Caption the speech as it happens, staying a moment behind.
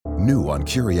New on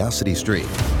Curiosity Stream.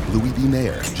 Louis B.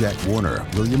 Mayer, Jack Warner,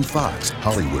 William Fox.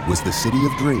 Hollywood was the city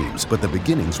of dreams, but the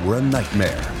beginnings were a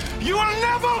nightmare. You will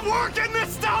never work in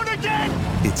this town again!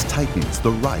 It's Titans,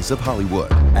 the rise of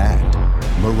Hollywood. And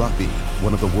Merapi,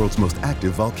 one of the world's most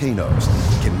active volcanoes.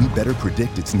 Can we better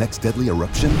predict its next deadly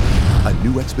eruption? A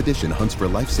new expedition hunts for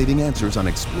life-saving answers on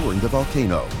exploring the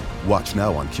volcano. Watch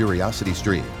now on Curiosity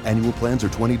Stream. Annual plans are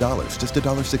 $20, just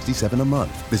 $1.67 a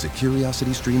month. Visit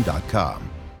curiositystream.com.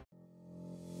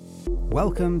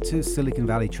 Welcome to Silicon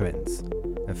Valley Trends,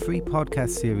 a free podcast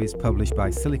series published by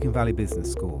Silicon Valley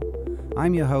Business School.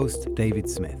 I'm your host, David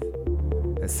Smith.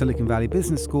 At Silicon Valley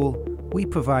Business School, we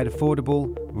provide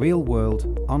affordable,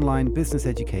 real-world, online business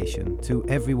education to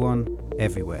everyone,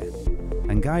 everywhere,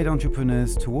 and guide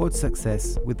entrepreneurs towards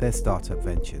success with their startup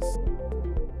ventures.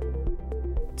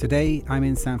 Today, I'm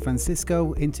in San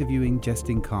Francisco interviewing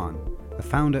Justin Kan, the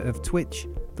founder of Twitch,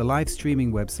 the live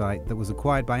streaming website that was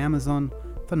acquired by Amazon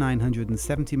for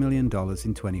 $970 million in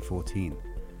 2014.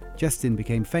 Justin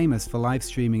became famous for live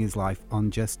streaming his life on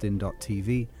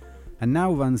Justin.tv and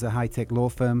now runs a high-tech law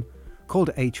firm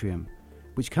called Atrium,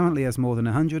 which currently has more than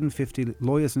 150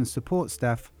 lawyers and support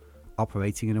staff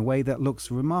operating in a way that looks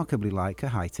remarkably like a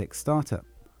high-tech startup.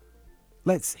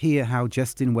 Let's hear how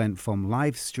Justin went from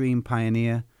live stream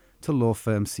pioneer to law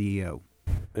firm CEO.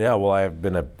 Yeah, well, I've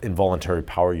been an involuntary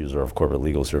power user of corporate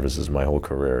legal services my whole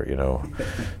career,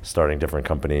 starting different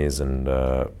companies and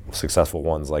successful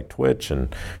ones like Twitch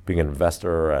and being an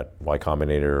investor at Y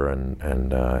Combinator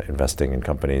and investing in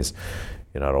companies.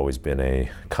 I'd always been a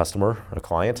customer, a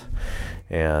client,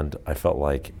 and I felt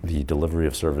like the delivery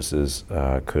of services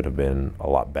could have been a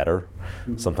lot better.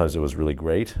 Mm-hmm. Sometimes it was really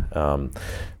great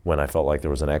when I felt like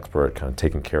there was an expert kind of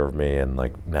taking care of me and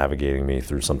like navigating me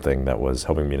through something that was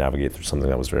helping me navigate through something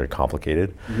that was very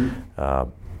complicated. Mm-hmm.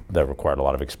 That required a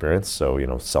lot of experience.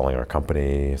 So, selling our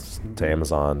company to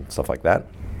Amazon, stuff like that.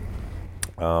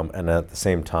 And at the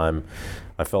same time,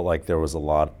 I felt like there was a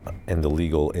lot in the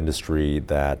legal industry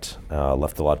that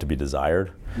left a lot to be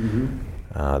desired.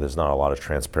 Mm-hmm. There's not a lot of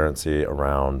transparency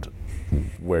around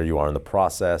where you are in the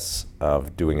process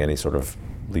of doing any sort of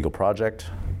legal project.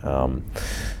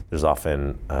 There's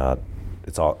often,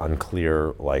 it's all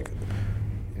unclear,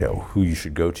 who you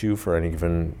should go to for any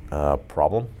given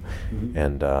problem. Mm-hmm.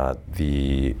 And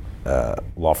the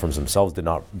law firms themselves do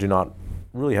not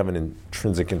really have an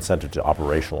intrinsic incentive to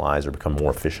operationalize or become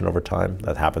more efficient over time.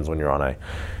 That happens when you're on a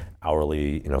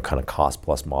hourly, kind of cost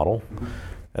plus model. Mm-hmm.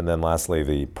 And then lastly,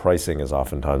 the pricing is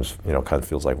oftentimes, kind of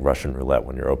feels like Russian roulette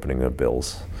when you're opening the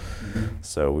bills. Mm-hmm.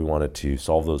 So we wanted to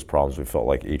solve those problems. We felt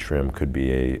like Atrium could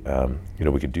be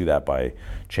we could do that by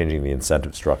changing the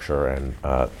incentive structure and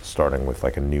starting with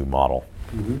like a new model.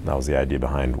 Mm-hmm. That was the idea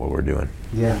behind what we're doing.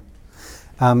 Yeah.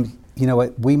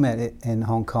 We met in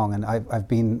Hong Kong, and I've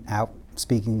been out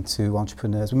speaking to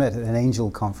entrepreneurs. We met at an angel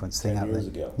conference thing 10 out years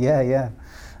there. ago. Yeah.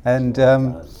 And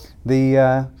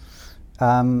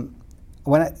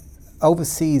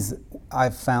overseas,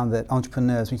 I've found that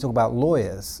entrepreneurs, when you talk about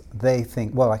lawyers, they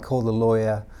think, well, I call the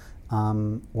lawyer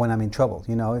when I'm in trouble,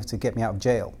 to get me out of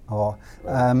jail.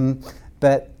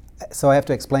 So I have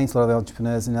to explain to a lot of the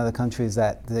entrepreneurs in other countries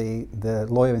that the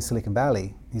lawyer in Silicon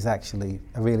Valley is actually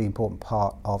a really important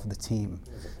part of the team.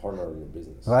 It's a partner in your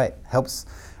business. Right, helps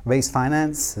raise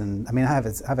finance, and I've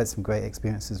had some great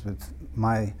experiences with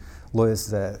my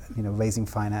lawyers, raising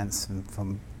finance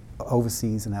from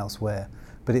overseas and elsewhere.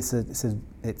 But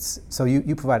it's so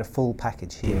you provide a full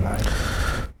package here, right?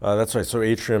 That's right. So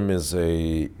Atrium is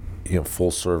a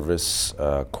full service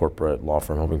corporate law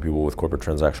firm helping people with corporate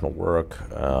transactional work.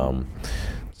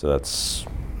 So that's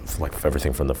like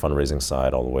everything from the fundraising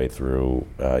side all the way through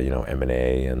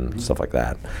M&A and stuff like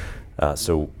that.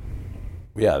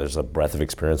 There's a breadth of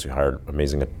experience. We hired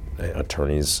amazing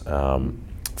attorneys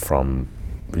from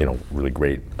really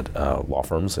great law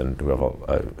firms and who have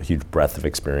a huge breadth of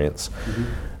experience.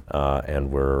 Mm-hmm.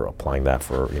 And we're applying that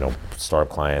for startup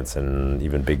clients and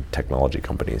even big technology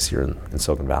companies here in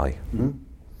Silicon Valley. Mm-hmm.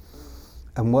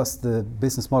 And what's the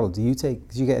business model? Did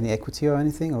you get any equity or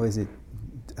anything, or is it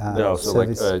no? So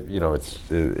service?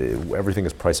 Everything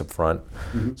is priced up front.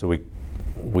 Mm-hmm. So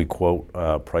we quote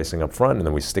pricing up front and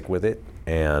then we stick with it.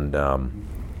 And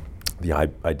the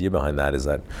idea behind that is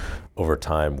that over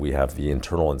time we have the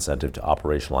internal incentive to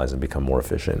operationalize and become more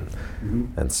efficient.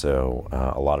 Mm-hmm. And so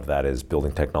a lot of that is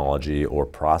building technology or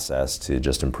process to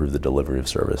just improve the delivery of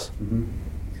service. Mm-hmm.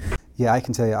 Yeah, I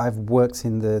can tell you, I've worked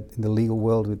in the legal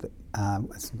world with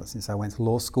since I went to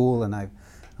law school, and I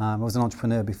was an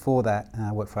entrepreneur before that.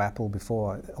 I worked for Apple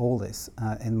before all this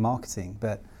in marketing,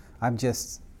 but I'm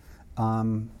just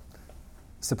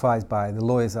surprised by the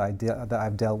lawyers that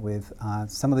I've dealt with.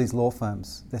 Some of these law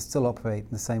firms, they still operate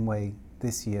in the same way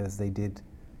this year as they did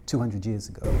 200 years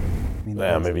ago. I mean,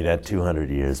 well, maybe not 200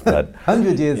 years, but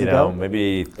 100 years ago,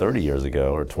 maybe 30 years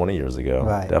ago or 20 years ago,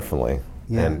 right. Definitely.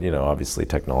 Yeah. And obviously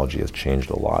technology has changed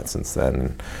a lot since then.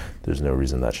 And there's no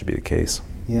reason that should be the case.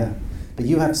 Yeah, but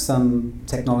you have some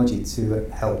technology to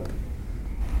help.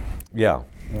 Yeah.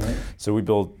 Right. So we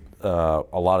build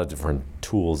a lot of different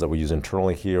tools that we use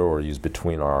internally here or use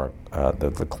between our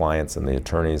the clients and the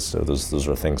attorneys. So those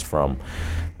are things from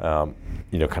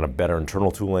kind of better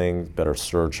internal tooling, better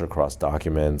search across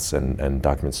documents and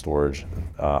document storage,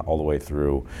 all the way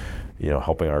through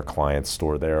helping our clients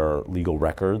store their legal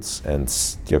records and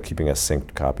keeping a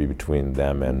synced copy between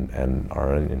them and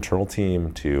our internal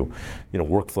team, to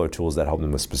workflow tools that help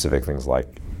them with specific things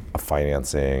like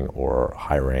financing or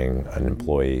hiring an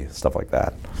employee, stuff like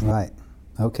that. Right.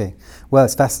 Okay. Well,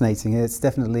 it's fascinating. It's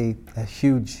definitely a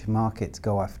huge market to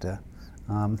go after.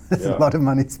 There's a lot of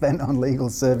money spent on legal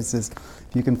services.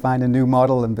 If you can find a new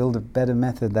model and build a better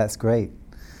method, that's great.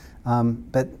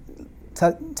 But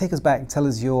take us back. Tell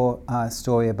us your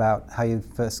story about how you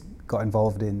first got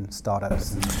involved in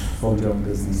startups and formed your own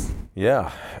business.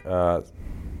 Yeah.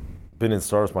 Been in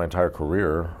startups my entire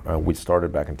career. We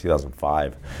started back in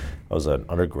 2005. I was an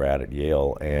undergrad at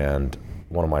Yale, and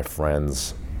one of my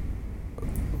friends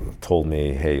told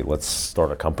me, "Hey, let's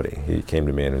start a company." He came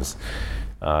to me and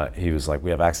he was like, "We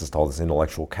have access to all this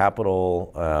intellectual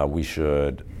capital. We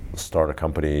should start a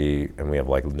company, and we have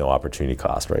like no opportunity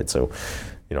cost, right?" So,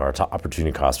 our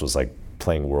opportunity cost was like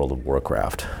playing World of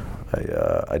Warcraft.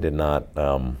 I did not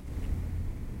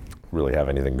really have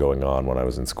anything going on when I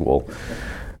was in school.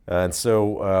 And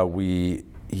so we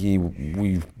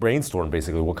brainstormed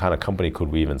basically what kind of company could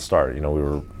we even start. We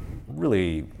were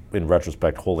really, in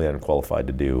retrospect, wholly unqualified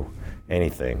to do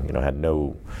anything. Had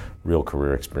no real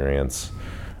career experience,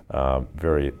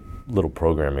 very little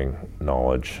programming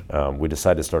knowledge. We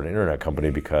decided to start an internet company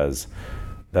because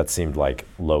that seemed like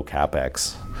low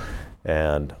capex.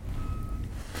 And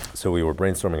so we were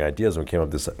brainstorming ideas and we came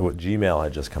up with this. Gmail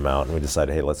had just come out, and we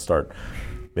decided, hey, let's start.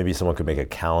 Maybe someone could make a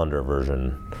calendar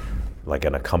version, like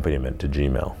an accompaniment to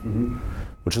Gmail,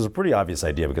 which was a pretty obvious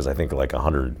idea because I think like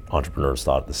 100 entrepreneurs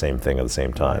thought the same thing at the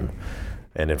same time.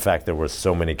 And in fact, there were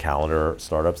so many calendar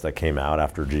startups that came out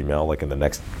after Gmail, like in the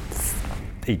next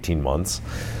 18 months.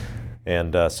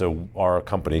 And so our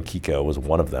company, Kiko, was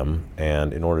one of them.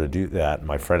 And in order to do that,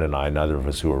 my friend and I, neither of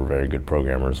us who were very good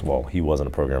programmers, well, he wasn't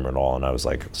a programmer at all, and I was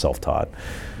like self-taught,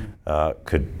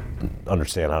 could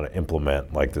understand how to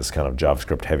implement like this kind of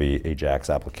JavaScript heavy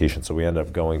Ajax application. So we ended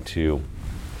up going to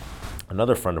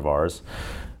another friend of ours,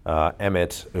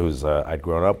 Emmett, who's I'd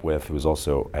grown up with, who was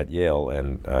also at Yale,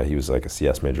 and he was like a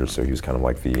CS major, so he was kind of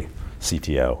like the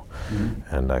CTO,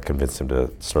 and I convinced him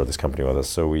to start this company with us.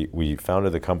 So we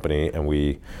founded the company, and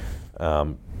we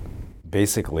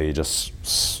basically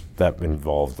just, that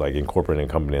involved like incorporating a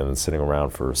company and then sitting around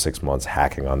for 6 months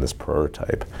hacking on this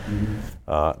prototype.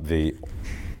 The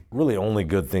really only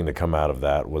good thing to come out of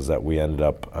that was that we ended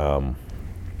up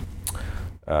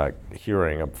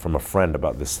hearing from a friend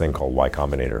about this thing called Y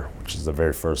Combinator, which is the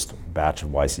very first batch of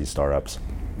YC startups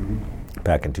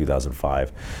back in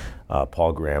 2005.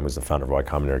 Paul Graham, who's the founder of Y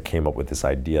Combinator, came up with this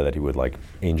idea that he would like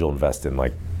angel invest in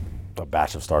like a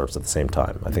batch of startups at the same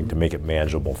time, I think to make it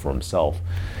manageable for himself.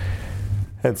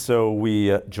 And so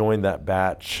we joined that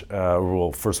batch.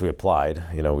 Well, first we applied.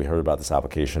 We heard about this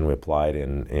application. We applied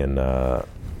in the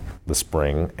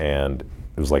spring, and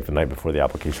it was like the night before the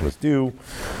application was due.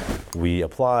 We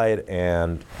applied,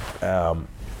 and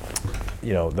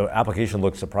the application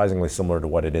looked surprisingly similar to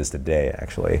what it is today,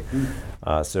 actually.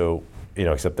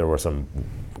 Except there were some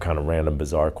kind of random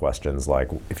bizarre questions like,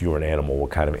 if you were an animal,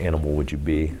 what kind of animal would you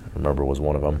be? I remember was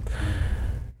one of them.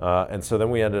 And so then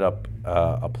we ended up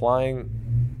applying,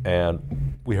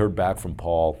 and we heard back from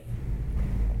Paul.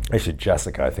 Actually,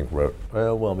 Jessica, I think, wrote,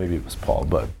 well, maybe it was Paul,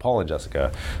 but Paul and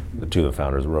Jessica, the two of the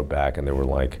founders, wrote back, and they were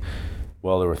like,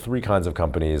 well, there were 3 kinds of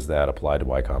companies that applied to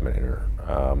Y Combinator.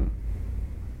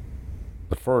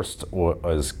 The first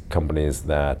was companies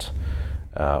that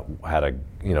had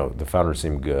the founders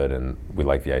seemed good and we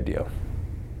liked the idea.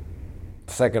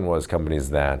 The second was companies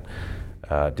that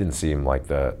didn't seem like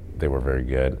they were very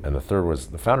good. And the third was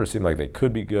the founders seemed like they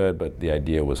could be good, but the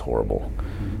idea was horrible.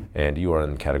 And you are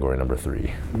in category number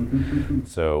 3.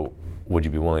 So would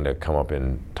you be willing to come up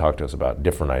and talk to us about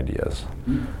different ideas?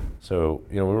 So,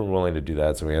 we were willing to do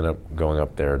that. So we ended up going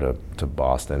up there to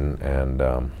Boston and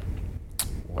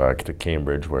to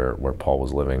Cambridge where Paul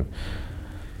was living.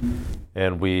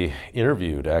 And we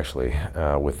interviewed actually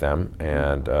with them,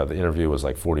 and the interview was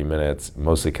like 40 minutes,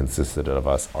 mostly consisted of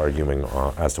us arguing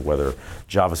as to whether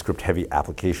JavaScript heavy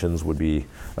applications would be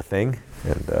a thing.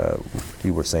 And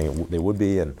we were saying they would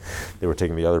be, and they were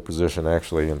taking the other position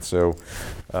actually. And so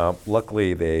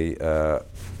luckily they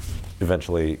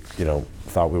eventually,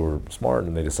 thought we were smart,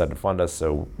 and they decided to fund us,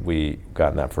 so we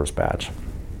got in that first batch.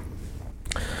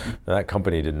 Now, that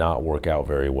company did not work out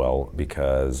very well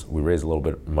because we raised a little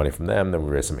bit of money from them, then we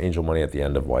raised some angel money at the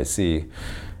end of YC,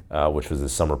 which was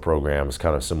this summer program. It's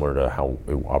kind of similar to how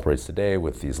it operates today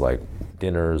with these like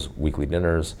dinners, weekly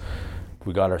dinners.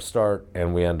 We got our start,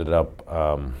 and we ended up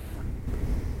kind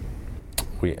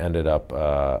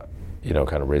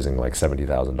of raising like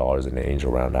 $70,000 in an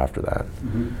angel round after that.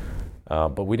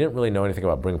 But we didn't really know anything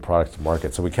about bringing products to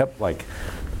market, so we kept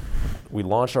we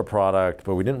launched our product,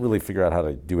 but we didn't really figure out how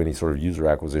to do any sort of user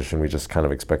acquisition. We just kind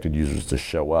of expected users to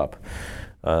show up.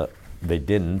 They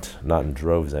didn't, not in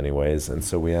droves anyways, and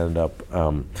so we ended up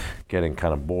getting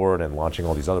kind of bored and launching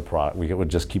all these other products. We would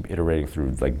just keep iterating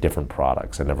through like different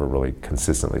products and never really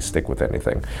consistently stick with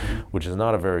anything, which is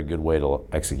not a very good way to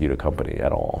execute a company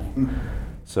at all.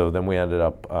 So then we ended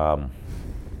up,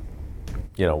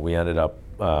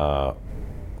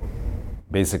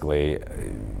 basically,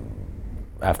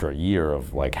 after a year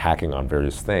of like hacking on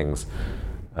various things,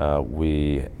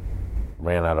 we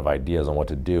ran out of ideas on what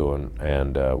to do,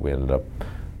 and we ended up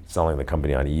selling the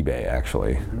company on eBay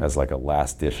actually as like a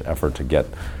last ditch effort to get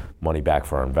money back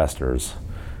for our investors.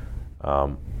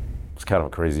 It's kind of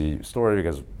a crazy story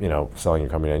because selling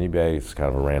your company on eBay is kind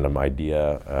of a random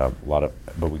idea. But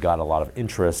we got a lot of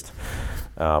interest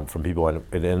from people, and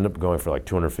it ended up going for like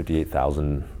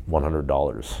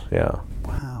 $258,100. Yeah.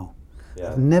 Wow.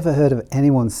 Yeah. I've never heard of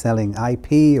anyone selling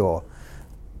IP or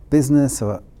business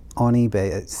or on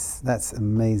eBay. That's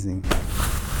amazing.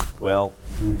 Well,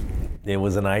 it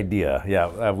was an idea.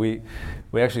 Yeah, we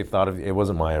actually thought of it.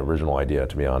 Wasn't my original idea,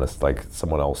 to be honest. Like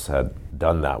someone else had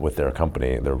done that with their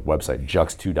company, their website,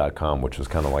 jux2.com, which was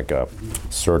kind of like a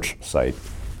search site.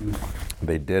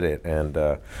 They did it, and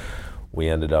we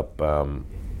ended up,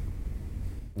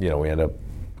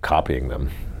 copying them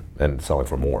and selling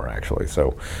for more, actually.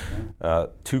 So,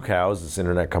 Two Cows, this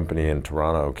internet company in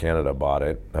Toronto, Canada, bought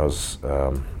it. That was,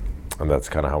 and that's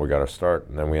kind of how we got our start.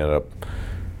 And then we ended up,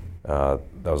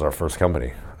 that was our first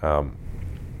company.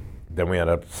 Then we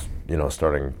ended up,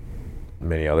 starting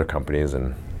many other companies,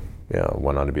 and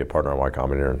went on to be a partner on Y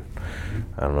Combinator. And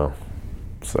I don't know.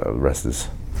 So the rest is.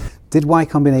 Did Y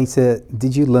Combinator?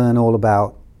 Did you learn all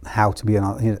about how to be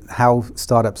how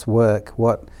startups work,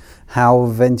 how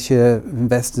venture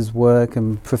investors work,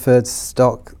 and preferred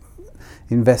stock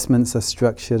investments are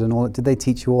structured, and all? Did they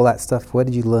teach you all that stuff? Where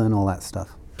did you learn all that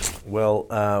stuff? Well,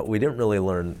 we didn't really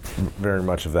learn very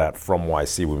much of that from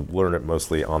YC. We learned it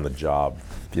mostly on the job,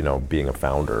 being a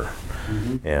founder,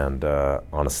 and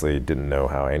honestly didn't know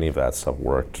how any of that stuff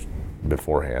worked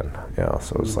beforehand.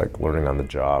 So it was like learning on the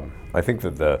job. I think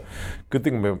that the good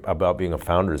thing about being a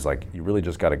founder is like you really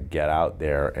just got to get out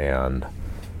there and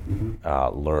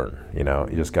learn.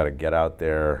 You just got to get out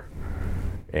there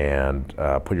and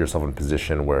put yourself in a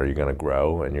position where you're going to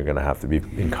grow, and you're going to have to be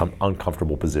in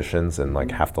uncomfortable positions and like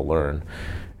have to learn.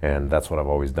 And that's what I've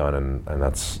always done, and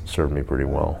that's served me pretty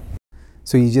well.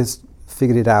 So you just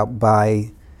figured it out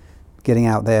by getting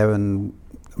out there, and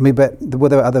but were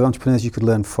there other entrepreneurs you could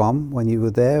learn from when you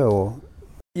were there, or?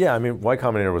 Yeah, I mean, Y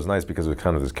Combinator was nice because it was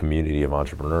kind of this community of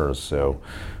entrepreneurs. So,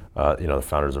 the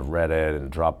founders of Reddit and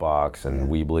Dropbox and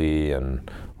Weebly and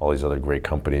all these other great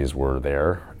companies were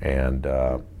there, and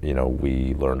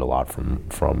we learned a lot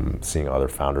from seeing other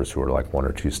founders who were like one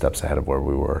or two steps ahead of where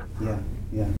we were.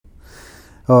 Yeah.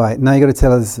 All right, now you got to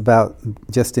tell us about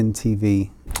Justin TV.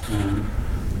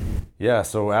 Yeah,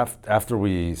 so after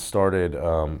we started,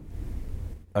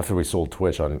 after we sold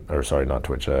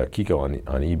Kiko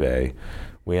on eBay,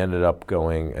 we ended up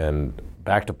going and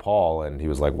back to Paul, and he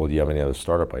was like, well, do you have any other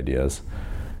startup ideas?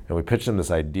 And we pitched him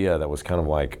this idea that was kind of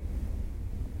like,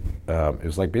 it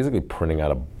was like basically printing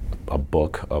out a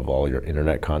book of all your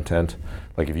internet content.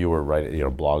 Like if you were writing,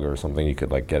 a blogger or something, you could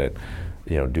like get it,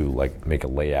 make a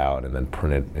layout and then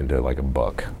print it into like a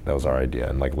book. That was our idea,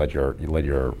 and like let your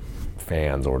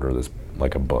fans order this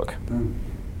like a book.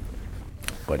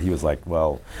 But he was like,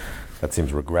 well, that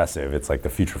seems regressive. It's like the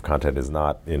future of content is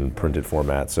not in printed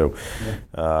format. So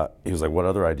he was like, what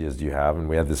other ideas do you have? And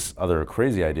we had this other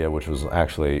crazy idea, which was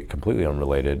actually completely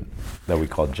unrelated, that we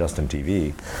called Justin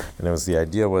TV. And the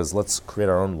idea was, let's create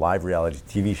our own live reality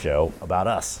TV show about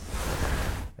us.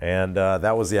 And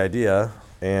that was the idea.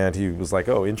 And he was like,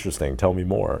 "Oh, interesting. Tell me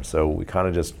more." So we kind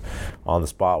of just on the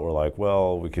spot were like,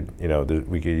 "Well, we could,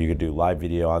 you could do live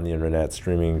video on the internet,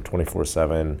 streaming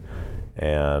 24/7,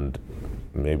 and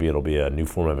maybe it'll be a new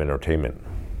form of entertainment,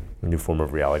 a new form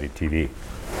of reality TV."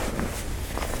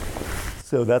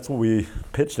 So that's what we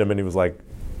pitched him, and he was like,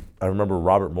 I remember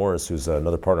Robert Morris, who's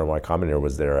another partner of Y Combinator,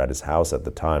 was there at his house at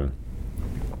the time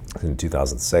in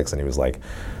 2006, and he was like,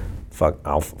 "Fuck,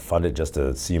 I'll fund it just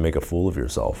to see you make a fool of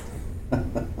yourself."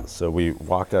 So we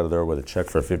walked out of there with a check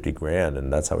for $50,000,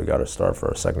 and that's how we got our start for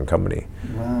our second company.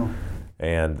 Wow.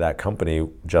 And that company,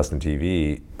 Justin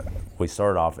TV, we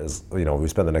started off as, we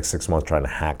spent the next 6 months trying to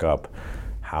hack up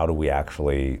how do we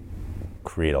actually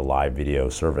create a live video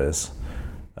service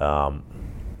on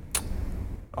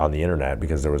the internet,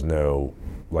 because there was no,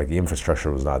 the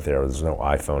infrastructure was not there. There was no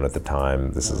iPhone at the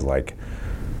time. This is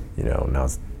now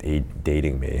it's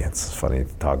dating me. It's funny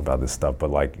to talk about this stuff,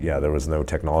 but there was no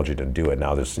technology to do it.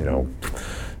 Now there's,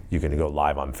 you can go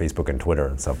live on Facebook and Twitter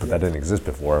and stuff, but that didn't exist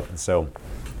before. And so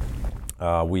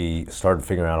we started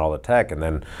figuring out all the tech, and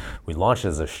then we launched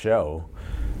as a show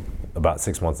about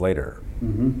 6 months later.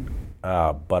 Mm-hmm.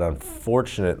 But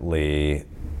unfortunately,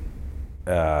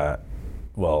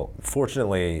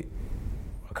 fortunately,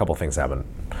 a couple things happened.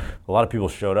 A lot of people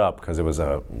showed up because it was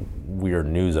a weird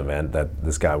news event that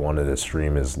this guy wanted to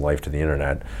stream his life to the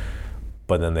internet.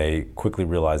 But then they quickly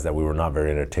realized that we were not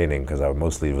very entertaining, because I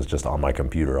mostly was just on my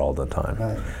computer all the time.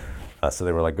 Right. So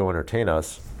they were like, "Go entertain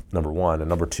us," number one. And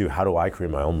number two, how do I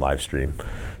create my own live stream?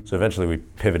 So eventually we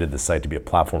pivoted the site to be a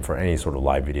platform for any sort of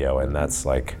live video, and that's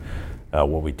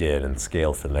what we did and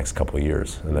scaled for the next couple of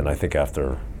years. And then I think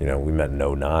after, we met in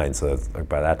 2009, so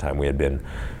by that time we had been,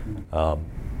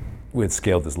 we had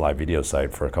scaled this live video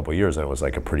site for a couple of years, and it was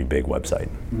like a pretty big website.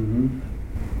 Mm-hmm.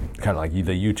 Kind of like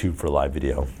the YouTube for live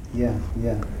video. Yeah.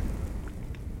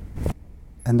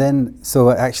 And then, so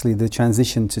actually the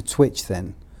transition to Twitch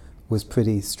then was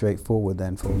pretty straightforward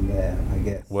then from there, I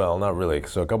guess. Well, not really.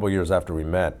 So a couple of years after we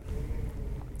met,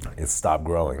 it stopped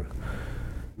growing.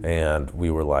 And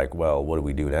we were like, well, what do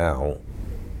we do now?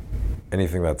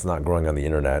 Anything that's not growing on the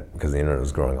internet, because the internet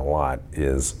is growing a lot,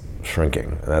 is shrinking.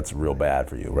 And that's real bad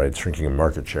for you, right? It's shrinking in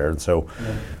market share. And so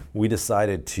we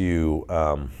decided to,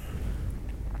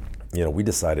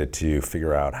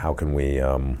 figure out how can we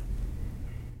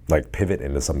pivot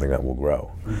into something that will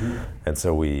grow. Mm-hmm. And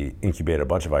so we incubated a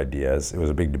bunch of ideas. It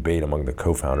was a big debate among the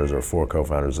co-founders, or 4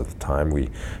 co-founders at the time. We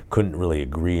couldn't really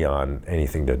agree on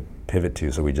anything to pivot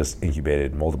to, so we just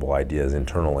incubated multiple ideas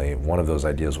internally. One of those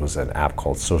ideas was an app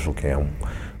called SocialCam,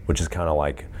 which is kind of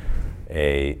like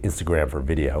a Instagram for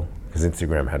video, because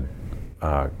Instagram had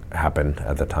happened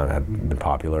at the time, had been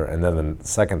popular. And then the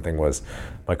second thing was,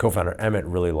 my co-founder Emmett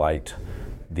really liked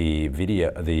the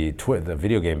video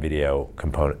game video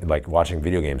component, like watching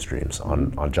video game streams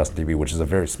on Justin TV, which is a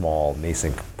very small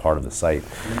nascent part of the site.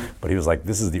 But he was like,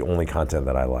 "This is the only content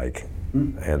that I like."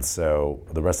 And so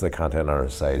the rest of the content on our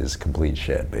site is complete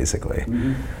shit, basically.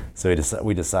 Mm-hmm. So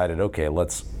we decided, okay,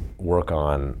 let's work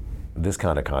on this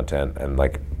kind of content and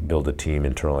build a team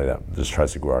internally that just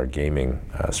tries to grow our gaming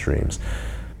streams.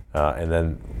 And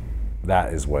then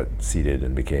that is what seeded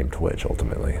and became Twitch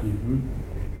ultimately. Mm-hmm.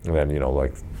 And then,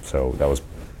 so that was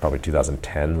probably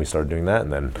 2010 we started doing that,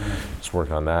 and then just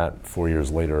worked on that. 4 years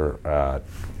later,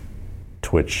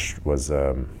 Twitch was,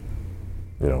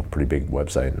 pretty big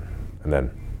website, and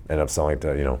then ended up selling it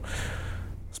to,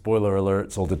 spoiler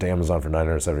alert, sold it to Amazon for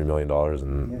 $970 million,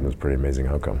 and it was a pretty amazing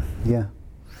outcome. Yeah.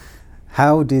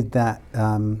 How did that,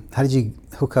 how did you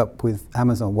hook up with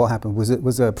Amazon? What happened? Were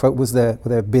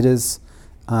there bidders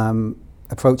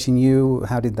approaching you?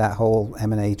 How did that whole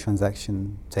M&A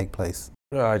transaction take place?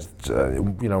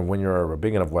 When you're a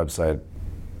big enough website,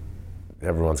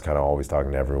 everyone's kind of always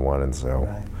talking to everyone, and so,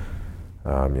 right.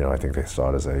 I think they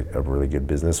saw it as a really good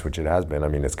business, which it has been. I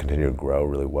mean, it's continued to grow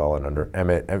really well, and under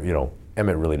Emmett,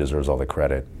 Emmett really deserves all the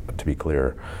credit, to be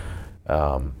clear.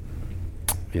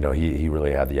 He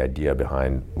really had the idea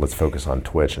behind, let's focus on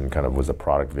Twitch, and kind of was a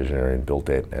product visionary and built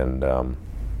it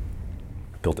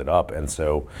up. And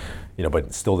so,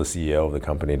 but still the CEO of the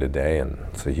company today, and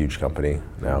it's a huge company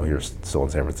now here, still in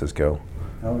San Francisco.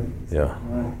 Oh, yeah,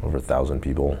 right. Over 1,000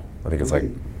 people. I think it's like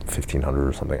 1,500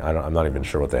 or something. I'm not even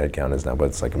sure what the head count is now, but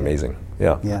it's amazing.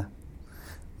 Yeah. Yeah.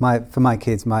 For my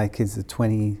kids are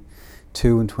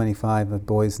 22 and 25 are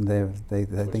boys, and they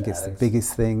think it's the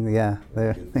biggest thing. Yeah,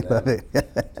 they love it.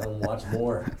 Tell them watch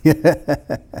more.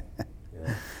 Yeah.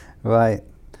 Right.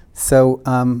 So,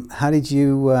 how did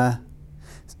you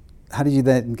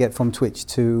then get from Twitch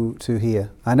to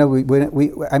here? I know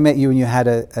I met you when you had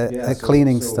a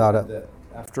cleaning startup.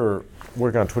 After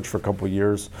working on Twitch for a couple of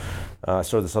years. I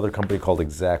started this other company called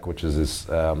Exec, which is this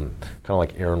kind of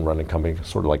like errand running company,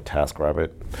 sort of like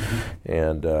TaskRabbit.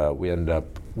 And we ended up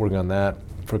working on that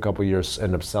for a couple of years,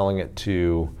 ended up selling it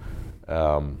to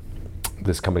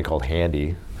this company called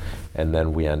Handy. And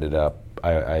then we ended up,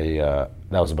 that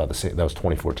was about the same, that was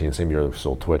 2014, same year we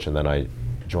sold Twitch. And then I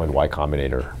joined Y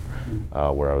Combinator,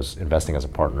 where I was investing as a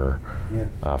partner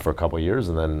for a couple of years,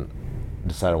 and then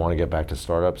decided I want to get back to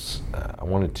startups. I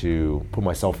wanted to put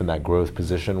myself in that growth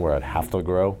position where I'd have to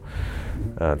grow.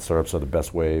 And startups are the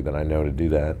best way that I know to do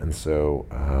that. And so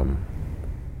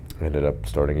I ended up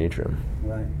starting Atrium.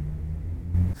 Right.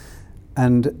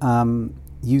 And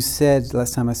you said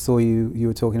last time I saw you, you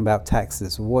were talking about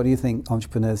taxes. What do you think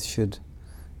entrepreneurs should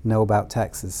know about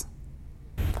taxes?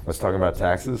 I was talking about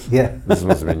taxes? Yeah. This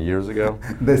must have been years ago.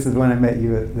 This is when I met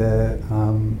you at the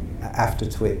after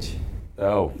Twitch.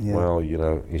 Oh, Yeah. well, you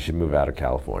know, you should move out of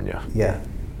California. Yeah.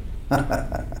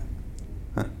 Nah,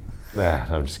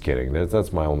 I'm just kidding.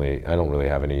 That's my only, I don't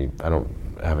have any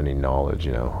knowledge,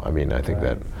 you know. I mean, I think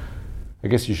that, I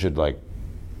guess you should like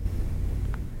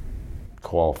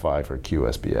qualify for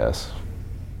QSBS.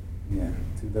 Yeah,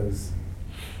 to those.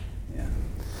 Yeah.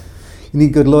 You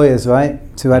need good lawyers,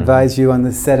 right, to advise you on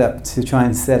the setup, to try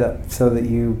and set up so that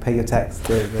you pay your tax,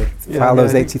 file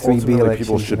those 83B elections.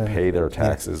 People should pay their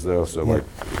taxes, though. So, like,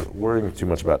 worrying too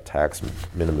much about tax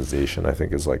minimization, I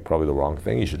think, is like probably the wrong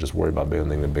thing. You should just worry about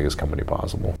building the biggest company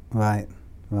possible. Right,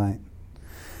 right.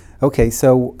 Okay,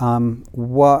 so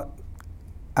what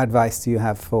advice do you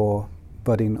have for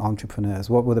budding entrepreneurs?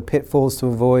 What were the pitfalls to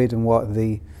avoid, and what are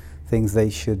the things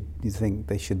you think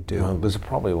they should do? Well, there's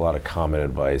probably a lot of common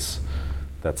advice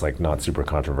that's like not super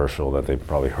controversial that they've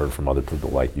probably heard from other people,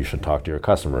 like you should talk to your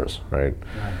customers, right?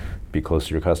 Be close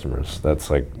to your customers. That's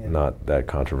like not that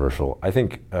controversial. I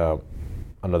think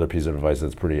another piece of advice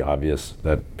that's pretty obvious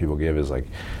that people give is like,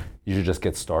 you should just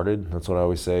get started. That's what I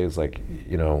always say. Is like,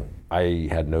 you know, I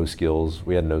had no skills.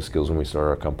 We had no skills when we started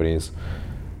our companies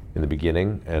in the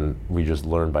beginning, and we just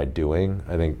learned by doing.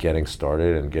 I think getting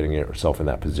started and getting yourself in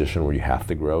that position where you have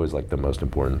to grow is like the most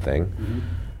important thing.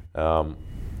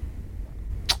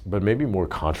 But maybe more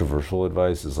controversial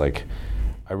advice is like,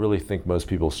 I really think most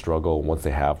people struggle once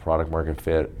they have product market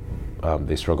fit.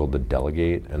 They struggle to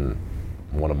delegate, and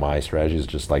one of my strategies is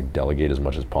just like delegate as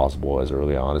much as possible as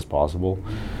early on as possible,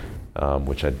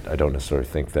 which I don't necessarily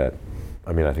think that,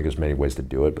 I mean, I think there's many ways to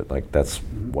do it, but like that's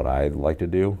what I like to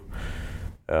do.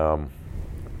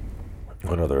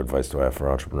 What other advice do I have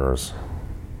for entrepreneurs?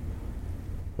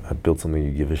 Build something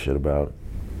you give a shit about.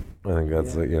 I think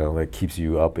that's like, you know, that keeps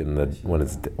you up in the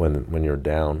when you're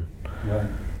down.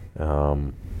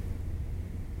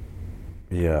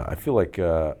 Yeah, I feel like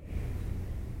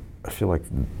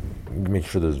make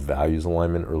sure there's values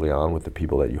alignment early on with the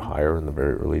people that you hire in the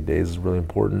very early days is really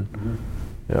important.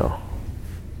 Yeah.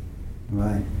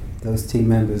 Right. Those team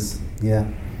members. Yeah.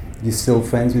 You still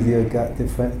friends with your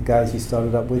guys you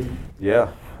started up with?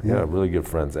 Yeah, really good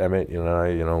friends. Emmett, you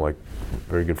know, like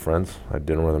very good friends. I had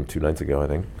dinner with him 2 nights ago, I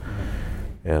think.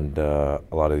 And a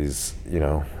lot of these, you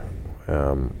know,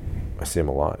 I see him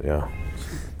a lot. Yeah.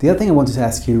 The other thing I wanted to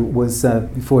ask you was,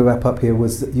 before we wrap up here,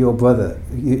 was your brother.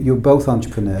 You're both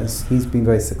entrepreneurs. He's been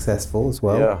very successful as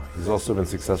well. Yeah, he's also been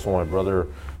successful. My brother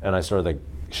and I started the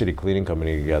shitty cleaning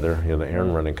company together. You know, the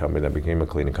errand running company that became a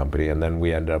cleaning company, and then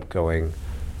we ended up going.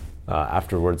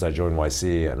 Afterwards, I joined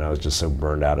YC, and I was just so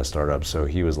burned out of startups. So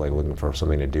he was like looking for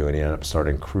something to do, and he ended up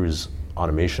starting Cruise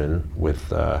Automation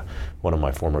with one of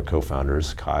my former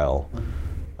co-founders, Kyle,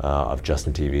 of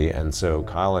Justin TV. And so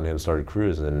Kyle and him started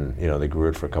Cruise, and you know they grew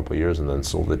it for a couple of years, and then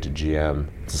sold it to GM.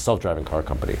 It's a self-driving car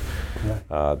company.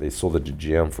 They sold it to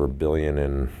GM for $1 billion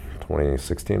in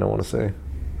 2016, I want to say.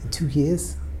 In 2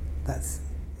 years, that's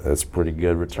pretty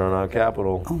good return on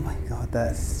capital. Oh my God,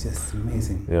 that's just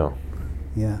amazing. Yeah.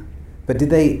 Yeah. But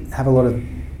did they have a lot of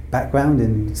background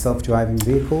in self-driving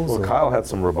vehicles? Well, Kyle had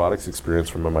some robotics experience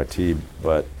from MIT,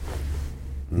 but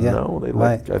no,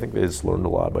 I think they just learned a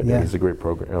lot by doing. He's a great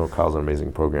programmer. You know, Kyle's an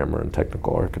amazing programmer and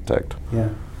technical architect. Yeah.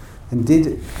 And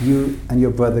did you and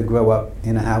your brother grow up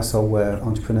in a household where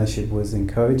entrepreneurship was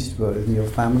encouraged in your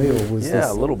family, or was this?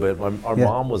 Yeah, a little bit. Our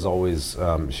mom was always,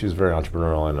 she was very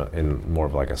entrepreneurial in more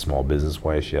of like a small business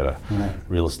way. She had a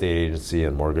real estate agency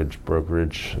and mortgage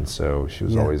brokerage, and so she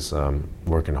was always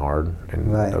working hard,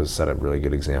 and that was set a really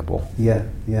good example. Yeah.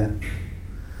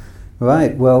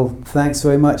 Right, well, thanks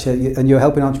very much. And you're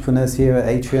helping entrepreneurs here at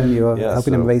Atrium. You're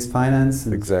helping them raise finance.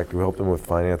 Exactly, we help them with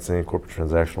financing, corporate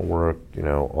transactional work, you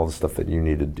know, all the stuff that you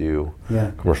need to do,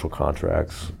 commercial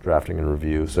contracts, drafting and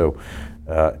review. So,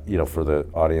 you know, for the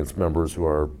audience members who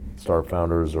are startup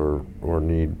founders or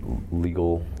need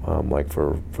legal, like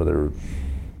for their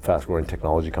fast-growing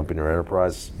technology company or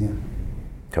enterprise,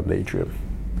 come to Atrium.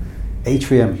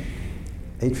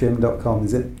 Atrium.com,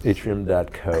 is it?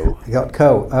 Atrium.co.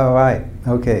 .co. All right.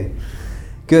 Okay.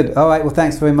 Good. All right. Well,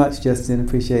 thanks very much, Justin.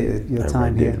 Appreciate your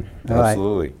time here.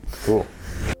 Absolutely. Right. Cool.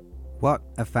 What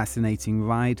a fascinating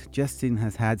ride Justin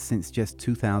has had since just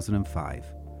 2005.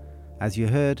 As you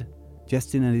heard,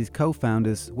 Justin and his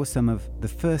co-founders were some of the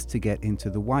first to get into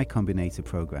the Y Combinator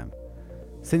program.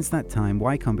 Since that time,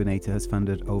 Y Combinator has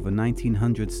funded over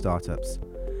 1,900 startups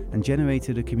and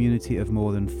generated a community of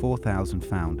more than 4,000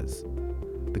 founders.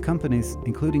 The companies,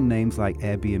 including names like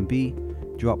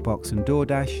Airbnb, Dropbox and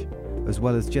DoorDash, as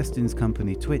well as Justin's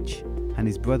company Twitch and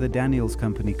his brother Daniel's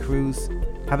company Cruise,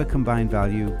 have a combined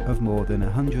value of more than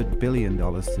 $100 billion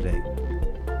today.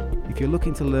 If you're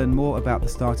looking to learn more about the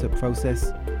startup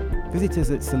process, visit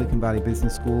us at Silicon Valley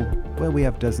Business School, where we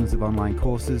have dozens of online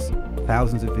courses,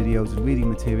 thousands of videos and reading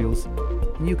materials,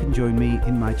 and you can join me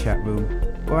in my chat room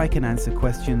where I can answer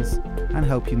questions and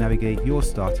help you navigate your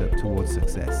startup towards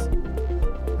success.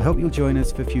 I hope you'll join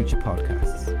us for future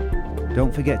podcasts.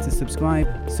 Don't forget to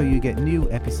subscribe so you get new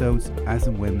episodes as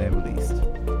and when they're released.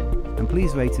 And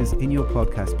please rate us in your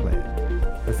podcast player,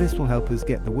 as this will help us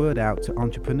get the word out to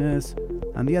entrepreneurs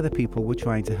and the other people we're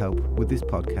trying to help with this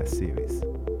podcast series.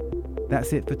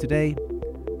 That's it for today.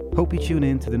 Hope you tune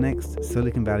in to the next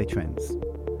Silicon Valley Trends,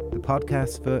 the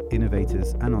podcast for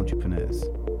innovators and entrepreneurs.